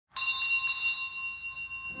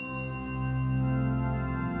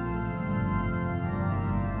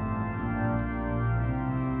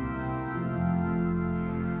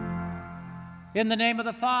In the name of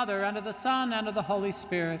the Father, and of the Son, and of the Holy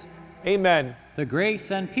Spirit. Amen. The grace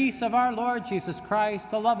and peace of our Lord Jesus Christ,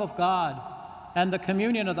 the love of God, and the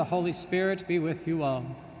communion of the Holy Spirit be with you all.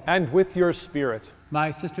 And with your spirit.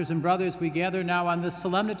 My sisters and brothers, we gather now on this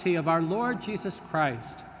solemnity of our Lord Jesus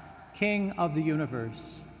Christ, King of the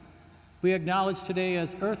universe. We acknowledge today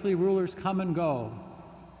as earthly rulers come and go,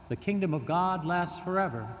 the kingdom of God lasts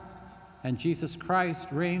forever, and Jesus Christ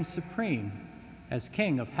reigns supreme as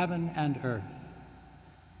King of heaven and earth.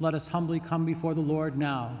 Let us humbly come before the Lord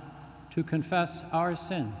now to confess our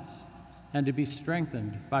sins and to be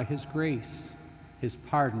strengthened by his grace, his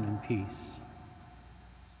pardon and peace.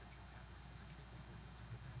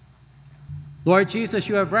 Lord Jesus,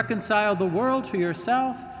 you have reconciled the world to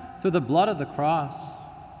yourself through the blood of the cross.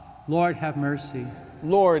 Lord, have mercy.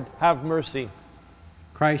 Lord, have mercy.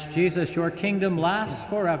 Christ Jesus, your kingdom lasts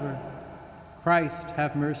forever. Christ,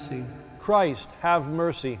 have mercy. Christ, have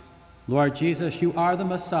mercy. Lord Jesus, you are the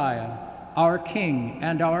Messiah, our King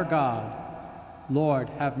and our God. Lord,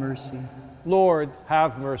 have mercy. Lord,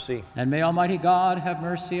 have mercy. And may Almighty God have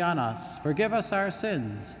mercy on us, forgive us our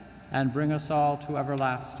sins, and bring us all to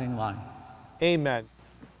everlasting life. Amen.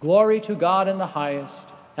 Glory to God in the highest,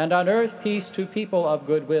 and on earth peace to people of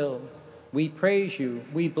good will. We praise you,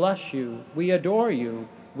 we bless you, we adore you,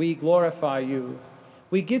 we glorify you.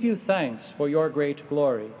 We give you thanks for your great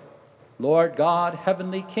glory. Lord God,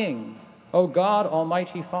 heavenly King, O God,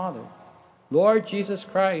 almighty Father, Lord Jesus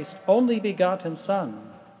Christ, only begotten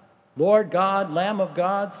Son, Lord God, Lamb of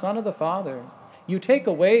God, Son of the Father, you take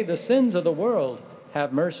away the sins of the world,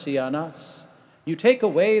 have mercy on us. You take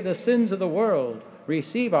away the sins of the world,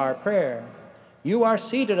 receive our prayer. You are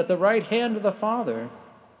seated at the right hand of the Father,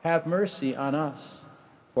 have mercy on us.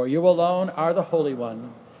 For you alone are the Holy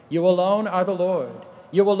One, you alone are the Lord,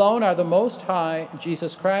 you alone are the Most High,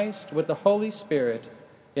 Jesus Christ, with the Holy Spirit,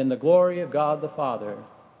 in the glory of God the Father.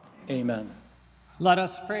 Amen. Let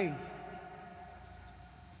us pray.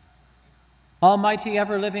 Almighty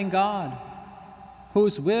ever-living God,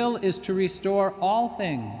 whose will is to restore all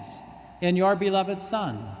things in your beloved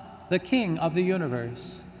Son, the King of the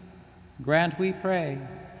universe, grant, we pray,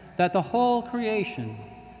 that the whole creation,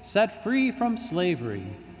 set free from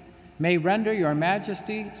slavery, may render your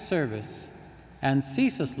majesty service and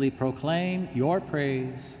ceaselessly proclaim your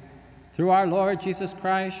praise. Through our Lord Jesus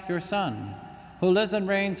Christ, your Son, who lives and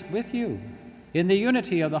reigns with you in the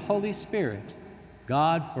unity of the Holy Spirit,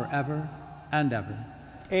 God forever and ever.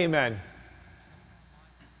 Amen.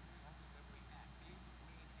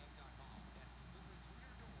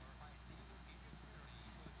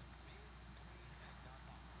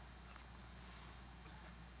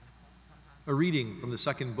 A reading from the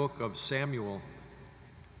second book of Samuel.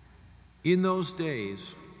 In those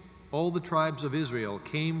days, all the tribes of Israel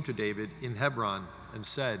came to David in Hebron and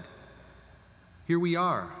said, "Here we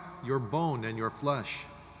are, your bone and your flesh.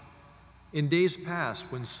 In days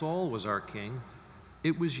past, when Saul was our king,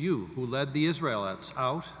 it was you who led the Israelites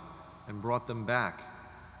out and brought them back.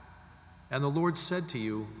 And the Lord said to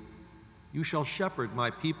you, 'You shall shepherd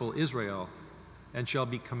my people Israel and shall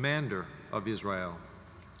be commander of Israel.'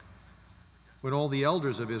 When all the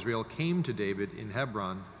elders of Israel came to David in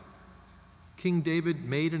Hebron, King David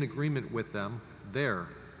made an agreement with them there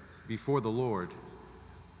before the Lord,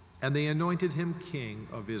 and they anointed him king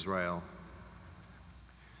of Israel."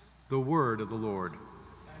 The word of the Lord.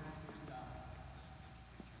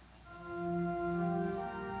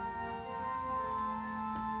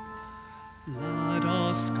 Let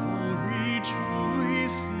us go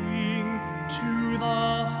rejoicing to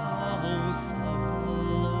the house of the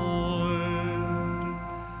Lord.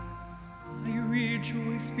 I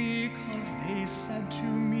rejoice because they said to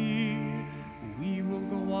me, "We will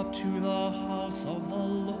go up to the house of the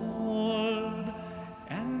Lord."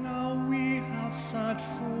 And now we have set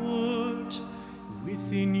foot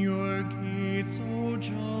within your gates, O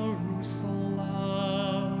Jerusalem.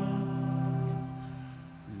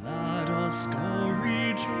 Let us go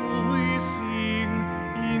rejoicing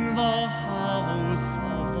in the house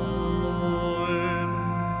of the Lord.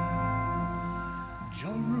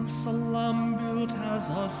 Jerusalem built as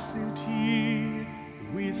a city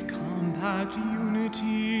with compact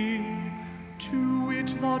unity. To it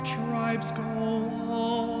the tribes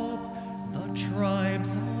go up, the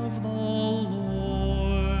tribes of the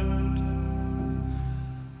Lord.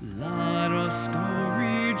 Let us go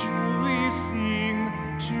rejoicing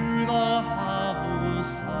to the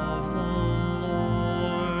house of the Lord.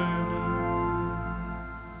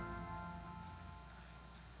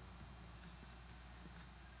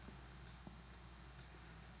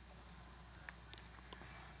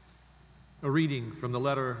 A reading from the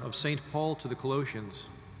letter of St. Paul to the Colossians.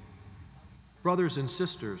 Brothers and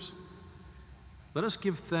sisters, let us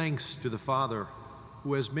give thanks to the Father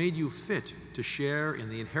who has made you fit to share in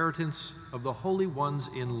the inheritance of the holy ones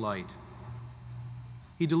in light.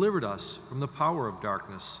 He delivered us from the power of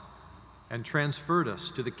darkness and transferred us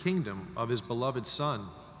to the kingdom of his beloved Son,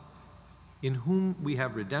 in whom we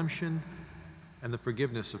have redemption and the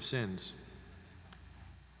forgiveness of sins.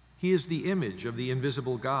 He is the image of the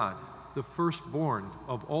invisible God, the firstborn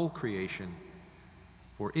of all creation.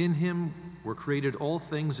 For in him were created all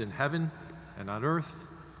things in heaven and on earth,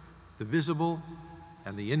 the visible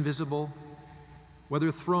and the invisible,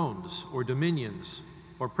 whether thrones or dominions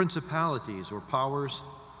or principalities or powers.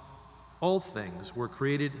 All things were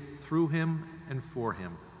created through him and for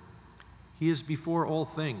him. He is before all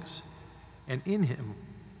things, and in him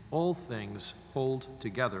all things hold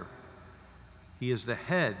together. He is the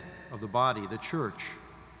head of the body, the church.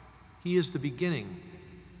 He is the beginning,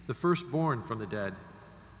 the firstborn from the dead,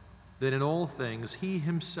 that in all things he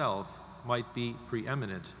himself might be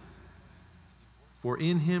preeminent. For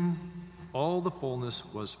in him all the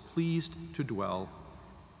fullness was pleased to dwell,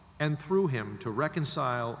 and through him to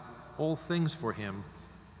reconcile all things for him,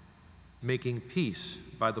 making peace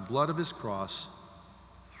by the blood of his cross,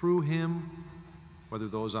 through him, whether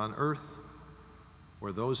those on earth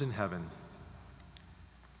or those in heaven.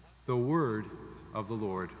 The word of the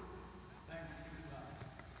Lord.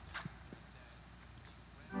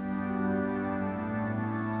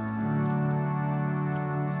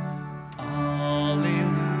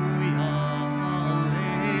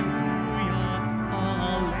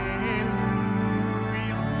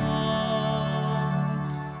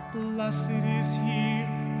 Blessed is he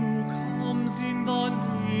who comes in the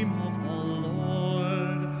name of the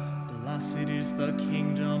Lord. Blessed is the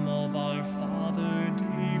kingdom of our father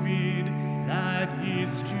David that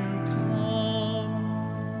is to come.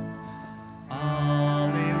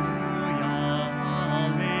 Alleluia,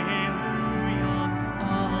 alleluia,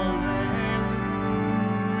 alleluia.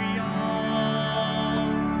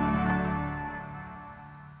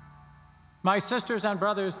 My sisters and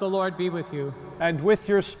brothers, the Lord be with you. And with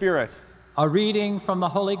your spirit. A reading from the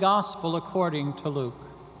Holy Gospel according to Luke.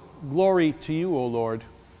 Glory to you, O Lord.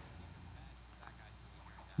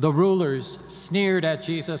 The rulers sneered at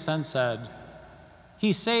Jesus and said,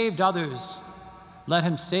 "He saved others, let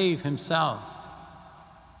him save himself,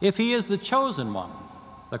 if he is the chosen one,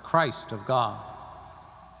 the Christ of God."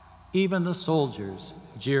 Even the soldiers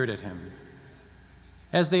jeered at him.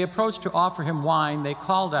 As they approached to offer him wine, they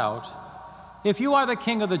called out, "If you are the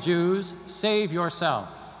King of the Jews, save yourself."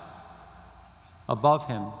 Above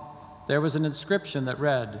him, there was an inscription that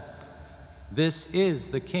read, "This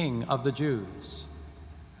is the King of the Jews."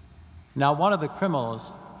 Now one of the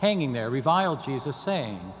criminals hanging there reviled Jesus,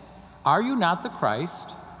 saying, "Are you not the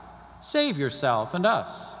Christ? Save yourself and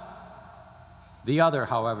us." The other,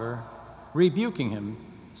 however, rebuking him,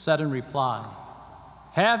 said in reply,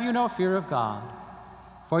 "Have you no fear of God?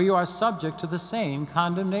 For you are subject to the same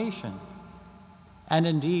condemnation. And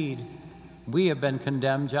indeed, we have been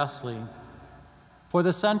condemned justly. For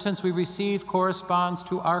the sentence we received corresponds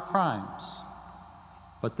to our crimes.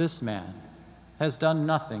 But this man has done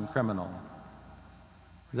nothing criminal."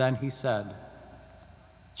 Then he said,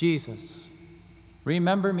 "Jesus,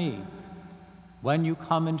 remember me when you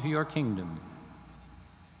come into your kingdom."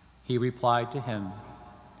 He replied to him,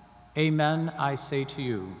 "Amen, I say to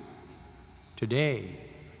you, today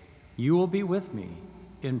you will be with me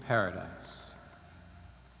in paradise."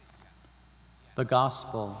 The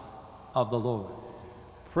Gospel of the Lord.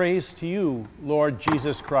 Praise to you, Lord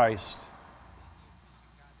Jesus Christ.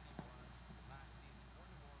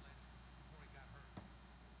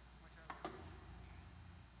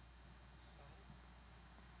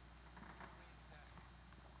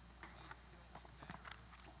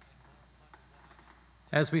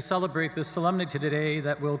 As we celebrate this solemnity today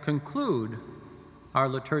that will conclude our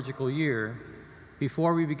liturgical year,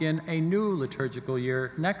 before we begin a new liturgical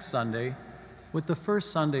year next Sunday with the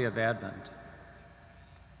first Sunday of Advent,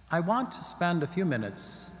 I want to spend a few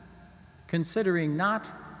minutes considering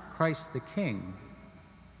not Christ the King,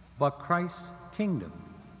 but Christ's kingdom,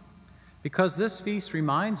 because this feast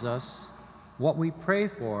reminds us what we pray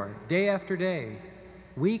for day after day,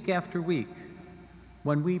 week after week,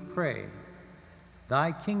 when we pray,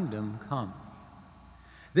 "Thy kingdom come."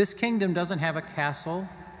 This kingdom doesn't have a castle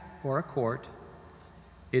or a court.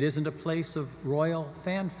 It isn't a place of royal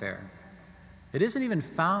fanfare. It isn't even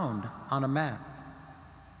found on a map.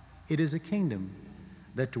 It is a kingdom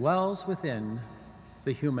that dwells within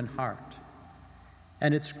the human heart.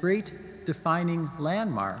 And its great defining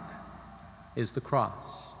landmark is the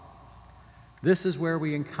cross. This is where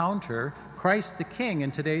we encounter Christ the King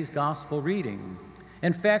in today's gospel reading.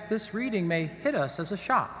 In fact, this reading may hit us as a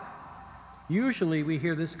shock. Usually we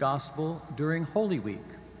hear this gospel during Holy Week.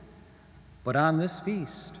 But on this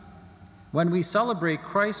feast, when we celebrate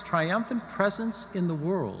Christ's triumphant presence in the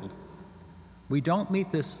world, we don't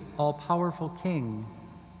meet this all-powerful King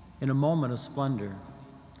in a moment of splendor.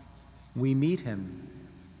 We meet him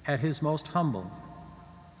at his most humble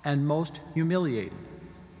and most humiliated,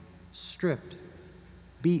 stripped,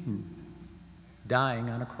 beaten, dying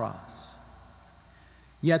on a cross.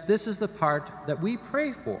 Yet this is the part that we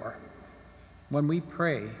pray for when we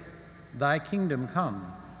pray, "Thy kingdom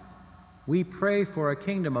come." We pray for a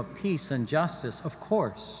kingdom of peace and justice, of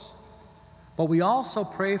course, but we also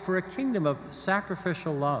pray for a kingdom of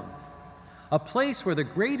sacrificial love, a place where the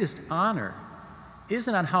greatest honor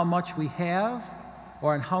isn't on how much we have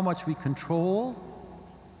or on how much we control,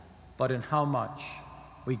 but in how much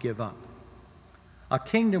we give up. A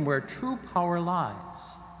kingdom where true power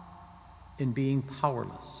lies in being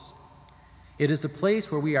powerless. It is a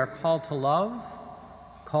place where we are called to love,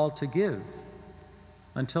 called to give,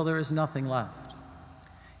 until there is nothing left.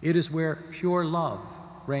 It is where pure love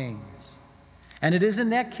reigns. And it is in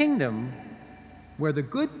that kingdom where the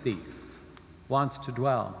good thief wants to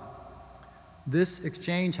dwell. This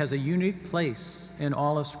exchange has a unique place in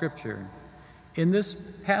all of Scripture. In this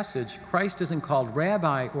passage, Christ isn't called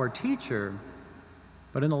rabbi or teacher,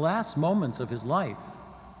 but in the last moments of his life,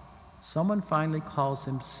 someone finally calls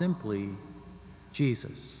him simply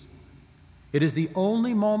Jesus. It is the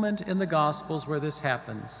only moment in the Gospels where this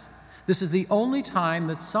happens. This is the only time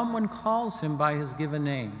that someone calls him by his given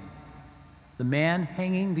name. The man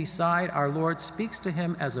hanging beside our Lord speaks to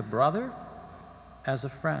him as a brother, as a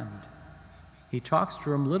friend. He talks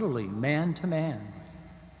to him literally, man to man.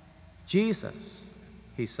 "Jesus,"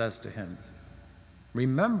 he says to him,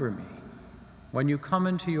 "remember me when you come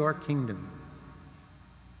into your kingdom."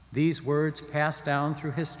 These words passed down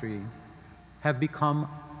through history have become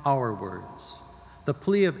our words, the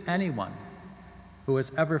plea of anyone who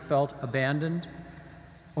has ever felt abandoned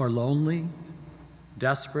or lonely,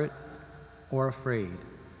 desperate, or afraid.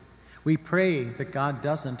 We pray that God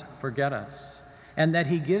doesn't forget us and that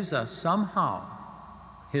he gives us somehow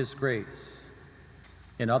his grace.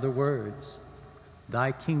 In other words,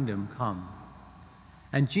 "Thy kingdom come."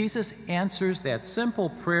 And Jesus answers that simple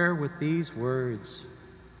prayer with these words,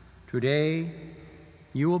 "Today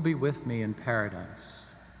you will be with me in paradise."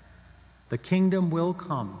 The kingdom will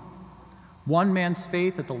come. One man's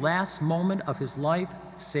faith at the last moment of his life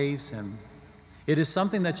saves him. It is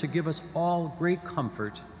something that should give us all great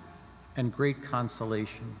comfort and great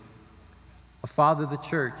consolation. A father of the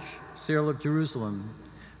church, Cyril of Jerusalem,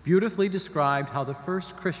 beautifully described how the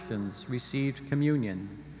first Christians received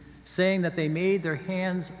communion, saying that they made their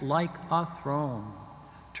hands like a throne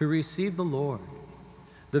to receive the Lord.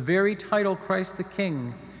 The very title Christ the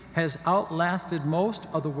King has outlasted most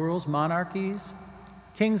of the world's monarchies.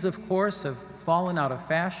 Kings, of course, have fallen out of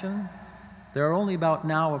fashion. There are only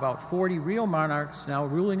about 40 real monarchs now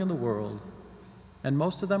ruling in the world, and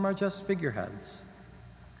most of them are just figureheads.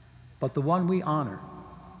 But the one we honor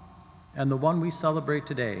and the one we celebrate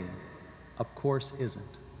today, of course,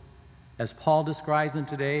 isn't. As Paul describes him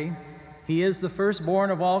today, he is the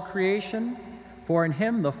firstborn of all creation, for in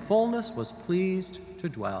him the fullness was pleased to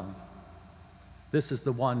dwell. This is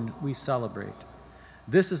the one we celebrate.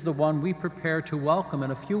 This is the one we prepare to welcome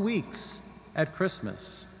in a few weeks at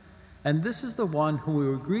Christmas. And this is the one who we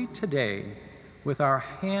will greet today with our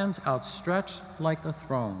hands outstretched like a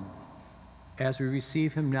throne as we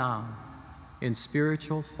receive him now in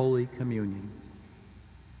spiritual Holy Communion.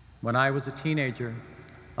 When I was a teenager,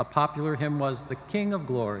 a popular hymn was "The King of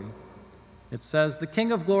Glory." It says, "The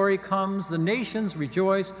King of Glory comes, the nations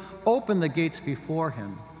rejoice, open the gates before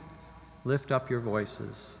him. Lift up your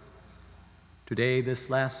voices." Today, this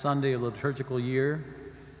last Sunday of the liturgical year,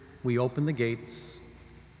 we open the gates,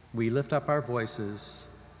 we lift up our voices,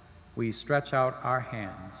 we stretch out our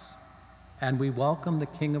hands, and we welcome the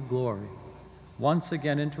King of Glory once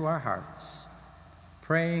again into our hearts,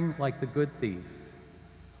 praying like the good thief,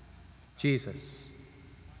 "Jesus,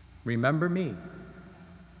 remember me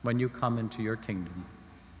when you come into your kingdom."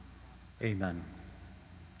 Amen.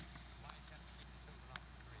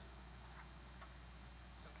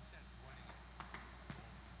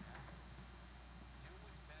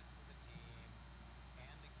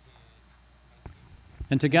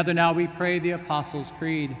 And together now we pray the Apostles'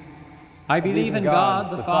 Creed. I believe in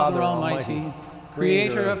God, the Father Almighty,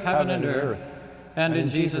 creator of heaven and earth, and in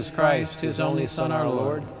Jesus Christ, his only Son, our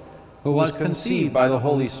Lord, who was conceived by the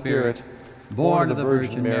Holy Spirit, born of the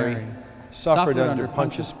Virgin Mary, suffered under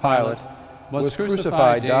Pontius Pilate, was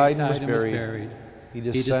crucified, died, and was buried. He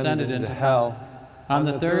descended into hell. On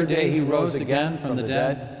the third day he rose again from the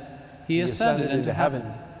dead. He ascended into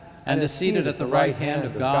heaven, and is seated at the right hand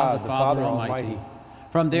of God the Father Almighty.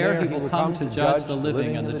 From there he will come to judge the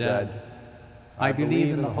living and the dead. I believe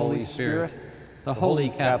in the Holy Spirit, the Holy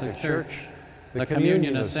Catholic Church, the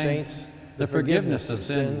communion of saints, the forgiveness of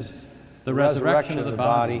sins, the resurrection of the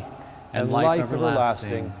body, and life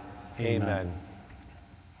everlasting. Amen.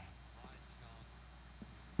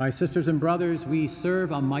 My sisters and brothers, we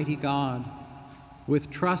serve a mighty God.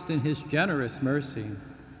 With trust in his generous mercy,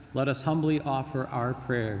 let us humbly offer our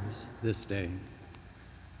prayers this day.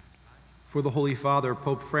 For the Holy Father,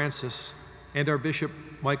 Pope Francis, and our Bishop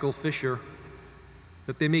Michael Fisher,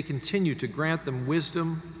 that they may continue to grant them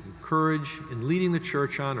wisdom and courage in leading the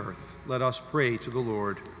Church on earth, let us pray to the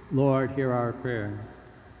Lord. Lord, hear our prayer.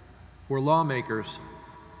 For lawmakers,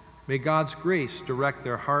 may God's grace direct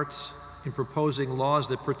their hearts in proposing laws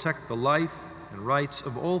that protect the life and rights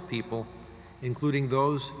of all people, including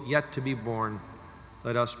those yet to be born.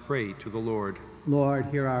 Let us pray to the Lord. Lord,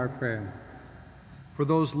 hear our prayer. For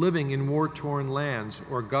those living in war-torn lands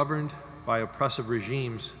or governed by oppressive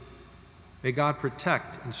regimes, may God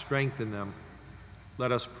protect and strengthen them.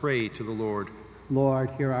 Let us pray to the Lord.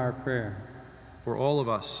 Lord, hear our prayer. For all of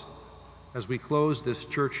us, as we close this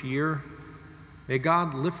church year, may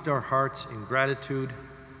God lift our hearts in gratitude,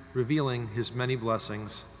 revealing his many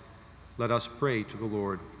blessings. Let us pray to the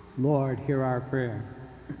Lord. Lord, hear our prayer.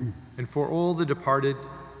 And for all the departed,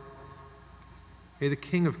 may the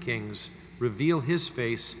King of Kings reveal his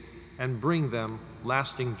face and bring them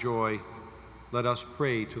lasting joy. Let us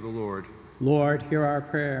pray to the Lord. Lord, hear our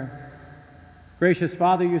prayer. Gracious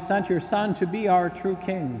Father, you sent your Son to be our true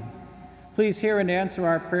King. Please hear and answer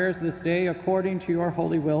our prayers this day according to your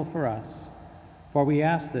holy will for us. For we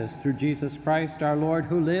ask this through Jesus Christ, our Lord,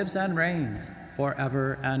 who lives and reigns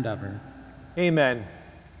forever and ever. Amen.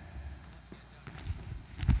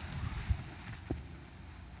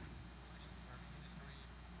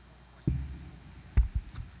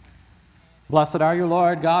 Blessed are you,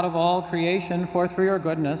 Lord, God of all creation, for through your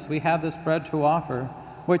goodness we have this bread to offer,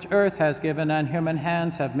 which earth has given and human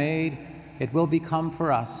hands have made. It will become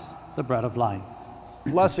for us the bread of life.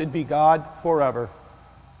 Blessed be God forever.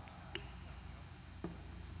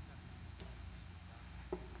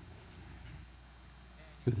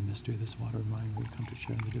 Through the mystery of this water of wine, we come to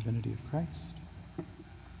share in the divinity of Christ,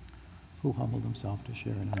 who humbled himself to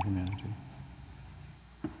share in our humanity.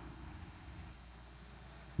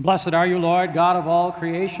 Blessed are you, Lord, God of all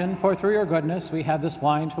creation, for through your goodness we have this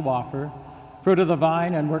wine to offer, fruit of the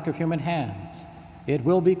vine and work of human hands. It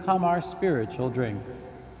will become our spiritual drink.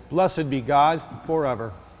 Blessed be God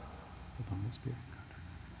forever. With the Holy Spirit.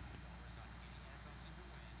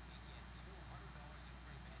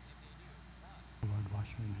 Lord,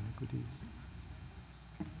 wash away my iniquities.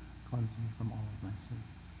 Cleanse me from all of my sins.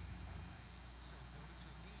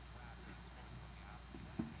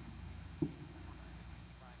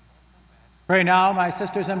 Pray now, my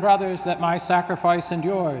sisters and brothers, that my sacrifice and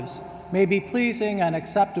yours may be pleasing and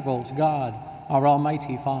acceptable to God, our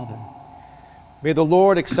Almighty Father. May the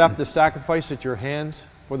Lord accept the sacrifice at your hands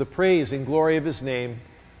for the praise and glory of his name,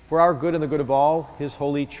 for our good and the good of all his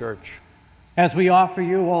holy church. As we offer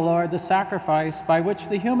you, O Lord, the sacrifice by which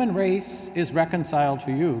the human race is reconciled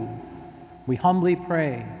to you, we humbly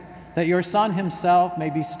pray that your Son himself may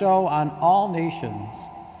bestow on all nations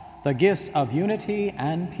the gifts of unity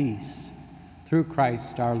and peace. Through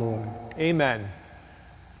Christ our Lord. Amen.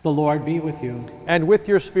 The Lord be with you. And with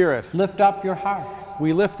your spirit. Lift up your hearts.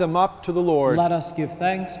 We lift them up to the Lord. Let us give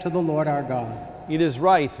thanks to the Lord our God. It is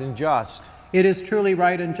right and just. It is truly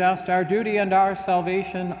right and just, our duty and our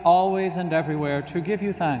salvation, always and everywhere, to give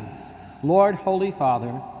you thanks, Lord, Holy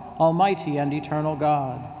Father, Almighty and eternal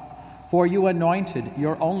God. For you anointed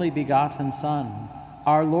your only begotten Son,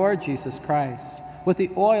 our Lord Jesus Christ, with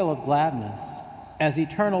the oil of gladness, as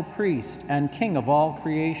eternal priest and king of all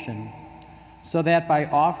creation, so that by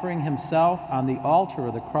offering himself on the altar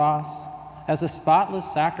of the cross as a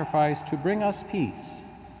spotless sacrifice to bring us peace,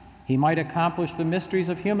 he might accomplish the mysteries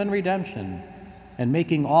of human redemption, and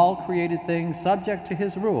making all created things subject to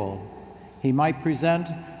his rule, he might present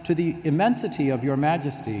to the immensity of your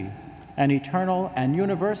majesty an eternal and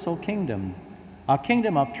universal kingdom, a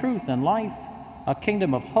kingdom of truth and life, a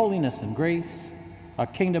kingdom of holiness and grace, a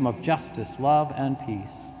kingdom of justice, love, and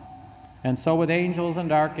peace. And so with angels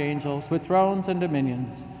and archangels, with thrones and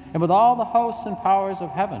dominions, and with all the hosts and powers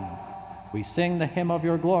of heaven, we sing the hymn of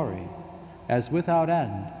your glory, as without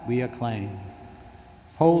end we acclaim.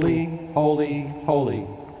 Holy, holy, holy,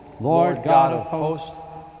 Lord God of hosts,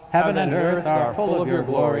 heaven and earth are full of your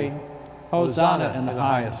glory. Hosanna in the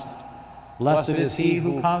highest. Blessed is he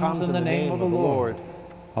who comes in the name of the Lord.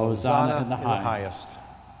 Hosanna in the highest.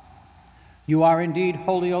 You are indeed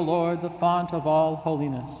holy, O Lord, the font of all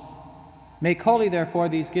holiness. Make holy, therefore,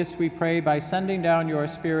 these gifts, we pray, by sending down your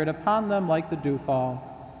Spirit upon them like the dewfall,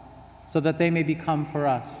 so that they may become for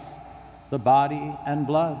us the body and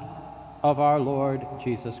blood of our Lord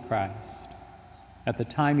Jesus Christ. At the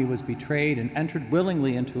time he was betrayed and entered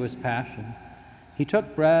willingly into his passion, he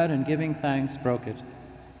took bread and, giving thanks, broke it,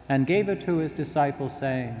 and gave it to his disciples,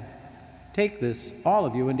 saying, "Take this, all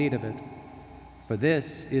of you, and eat of it, for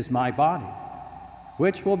this is my body,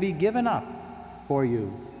 which will be given up for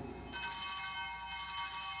you."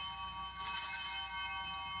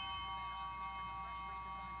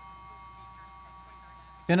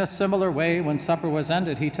 In a similar way, when supper was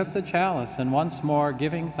ended, he took the chalice, and once more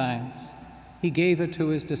giving thanks, he gave it to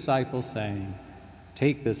his disciples, saying,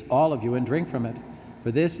 "Take this, all of you, and drink from it,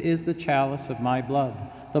 for this is the chalice of my blood,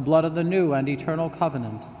 the blood of the new and eternal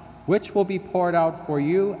covenant, which will be poured out for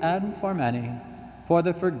you and for many, for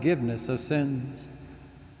the forgiveness of sins.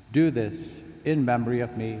 Do this in memory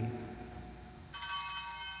of me."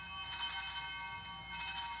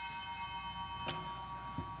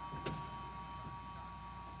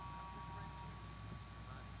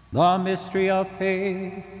 The mystery of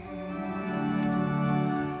faith.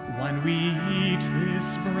 When we eat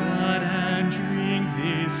this bread and drink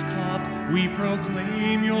this cup, we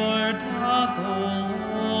proclaim your death, O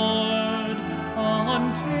Lord,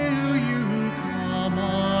 until you come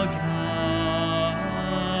again.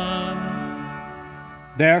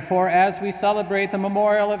 Therefore, as we celebrate the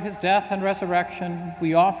memorial of his death and resurrection,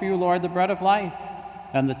 we offer you, Lord, the bread of life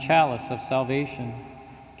and the chalice of salvation,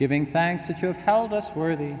 giving thanks that you have held us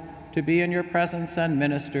worthy to be in your presence and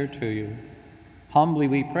minister to you. Humbly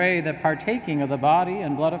we pray that, partaking of the body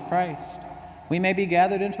and blood of Christ, we may be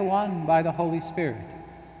gathered into one by the Holy Spirit.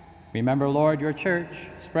 Remember, Lord, your church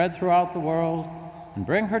spread throughout the world, and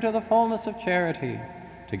bring her to the fullness of charity,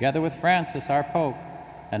 together with Francis, our Pope,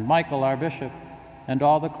 and Michael, our Bishop, and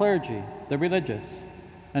all the clergy, the religious,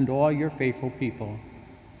 and all your faithful people.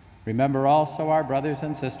 Remember also our brothers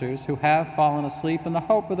and sisters who have fallen asleep in the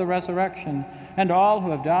hope of the resurrection, and all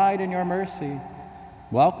who have died in your mercy.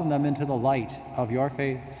 Welcome them into the light of your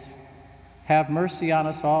face. Have mercy on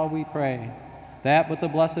us all, we pray, that with the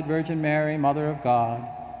Blessed Virgin Mary, Mother of God,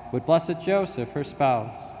 with blessed Joseph, her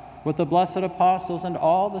spouse, with the blessed apostles and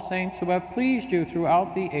all the saints who have pleased you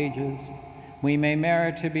throughout the ages, we may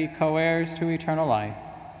merit to be co-heirs to eternal life,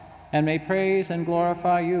 and may praise and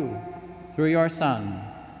glorify you through your Son,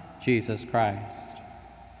 Jesus Christ.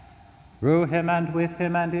 Through him and with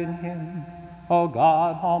him and in him, O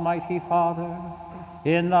God, Almighty Father,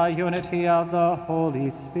 in the unity of the Holy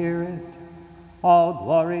Spirit, all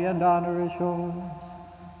glory and honor is yours,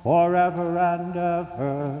 forever and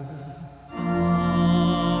ever.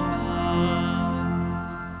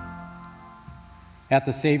 At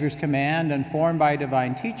the Savior's command and formed by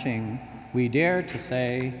divine teaching, we dare to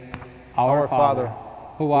say, Our Father,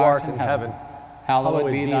 who art in heaven,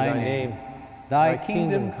 hallowed be thy name. Thy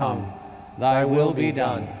kingdom come, thy will be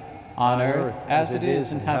done, on earth as it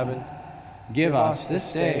is in heaven. Give us this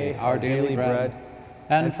day our daily bread,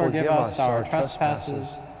 and forgive us our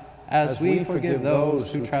trespasses, as we forgive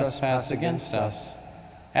those who trespass against us.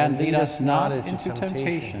 And lead us not into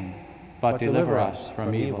temptation, but deliver us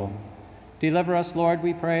from evil. Deliver us, Lord,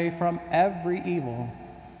 we pray, from every evil,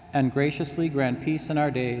 and graciously grant peace in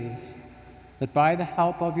our days, that by the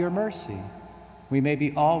help of your mercy we may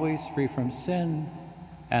be always free from sin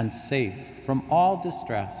and safe from all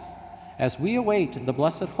distress, as we await the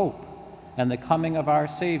blessed hope and the coming of our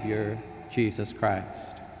Savior, Jesus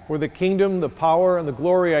Christ. For the kingdom, the power, and the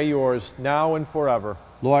glory are yours, now and forever.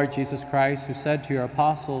 Lord Jesus Christ, who said to your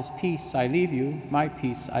apostles, Peace I leave you, my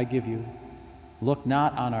peace I give you, look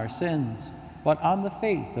not on our sins, but on the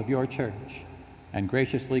faith of your church, and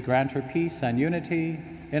graciously grant her peace and unity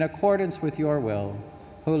in accordance with your will,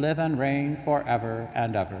 who live and reign forever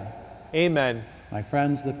and ever. Amen. My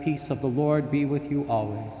friends, the peace of the Lord be with you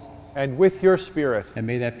always. And with your spirit. And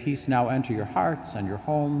may that peace now enter your hearts and your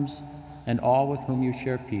homes, and all with whom you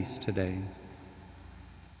share peace today.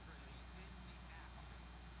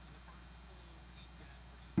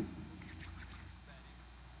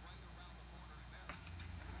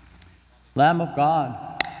 Lamb of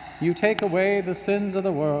God, you take away the sins of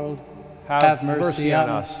the world. Have mercy on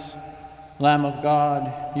us. Lamb of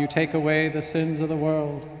God, you take away the sins of the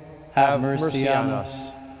world. Have mercy on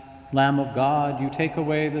us. Lamb of God, you take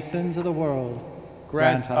away the sins of the world.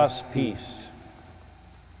 Grant us peace.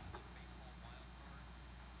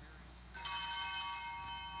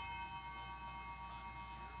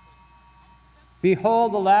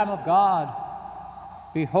 Behold the Lamb of God.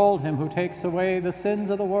 Behold him who takes away the sins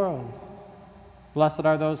of the world. Blessed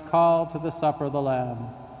are those called to the supper of the Lamb.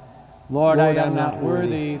 Lord, I am not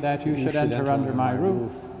worthy that you should enter under my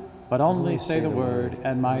roof, but only say the word,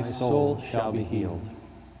 and my soul shall be healed.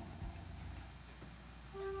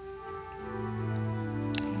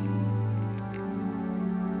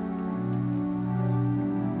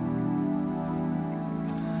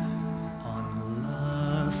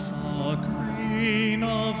 Unless a grain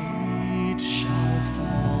of wheat shall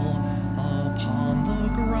fall upon the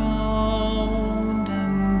ground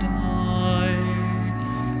and die,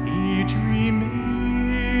 it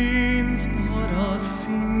remains but a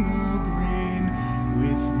single grain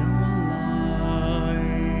with no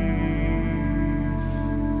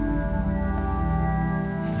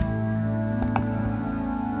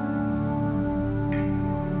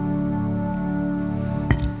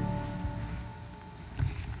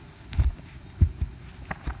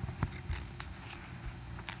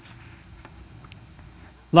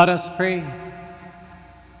Let us pray.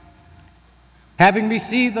 Having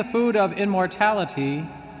received the food of immortality,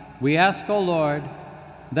 we ask, O Lord,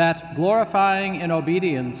 that glorifying in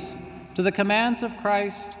obedience to the commands of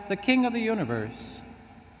Christ, the King of the universe,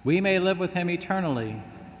 we may live with him eternally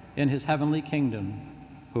in his heavenly kingdom,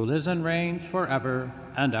 who lives and reigns forever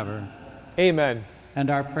and ever. Amen. And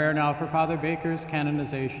our prayer now for Father Baker's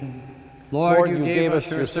canonization. Lord, you gave us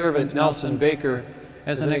your servant Nelson Baker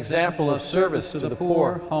as an example of service to the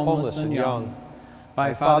poor, homeless, and young.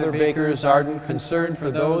 By Father Baker's ardent concern for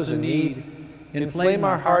those in need, inflame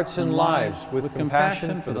our hearts and lives with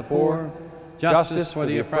compassion for the poor, justice for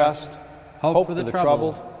the oppressed, hope for the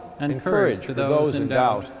troubled, and courage to those in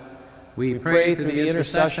doubt. We pray through the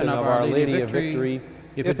intercession of Our Lady of Victory,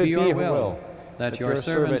 if it be your will, that your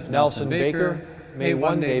servant Nelson Baker may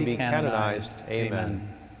one day be canonized.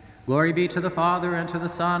 Amen. Glory be to the Father, and to the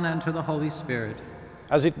Son, and to the Holy Spirit.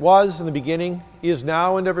 As it was in the beginning, is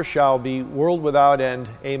now, and ever shall be, world without end.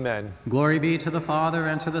 Amen. Glory be to the Father,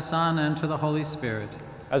 and to the Son, and to the Holy Spirit.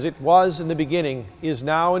 As it was in the beginning, is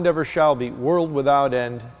now, and ever shall be, world without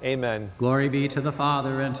end. Amen. Glory be to the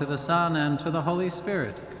Father, and to the Son, and to the Holy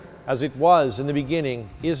Spirit. As it was in the beginning,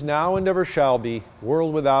 is now, and ever shall be,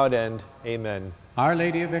 world without end. Amen. Our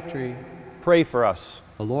Lady of Victory, pray for us.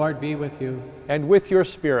 The Lord be with you. And with your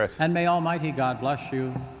spirit. And may Almighty God bless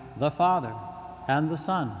you, the Father, and the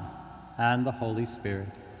Son, and the Holy Spirit.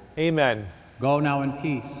 Amen. Go now in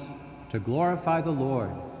peace to glorify the Lord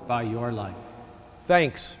by your life.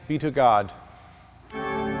 Thanks be to God.